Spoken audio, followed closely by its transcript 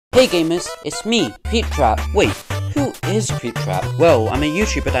Hey gamers, it's me, Creeptrap. Wait, who is Creeptrap? Well, I'm a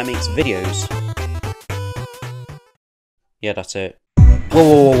YouTuber that makes videos. Yeah, that's it.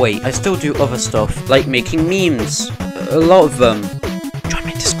 Whoa, wait, I still do other stuff, like making memes. A lot of them. Join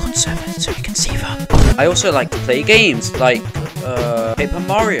my Discord server so you can see them. I also like to play games, like, Paper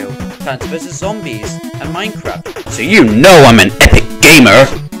Mario, Plants vs Zombies, and Minecraft. So you know I'm an epic gamer!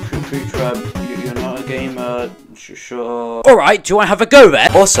 Creeptrap, you're not a gamer, sure. Alright, do I have a go there?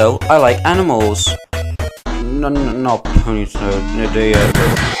 Also, I like animals. Not ponies, no,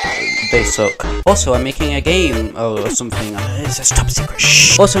 they suck. Also, I'm making a game or something. It's a top secret.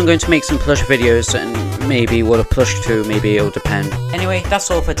 Shh. Also, I'm going to make some plush videos and maybe what a plush to, maybe it'll depend. Anyway, that's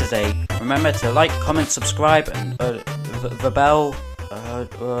all for today. Remember to like, comment, subscribe, and the bell,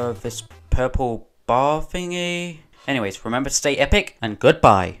 this purple bar thingy. Anyways, remember to stay epic and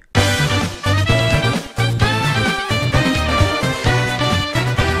goodbye.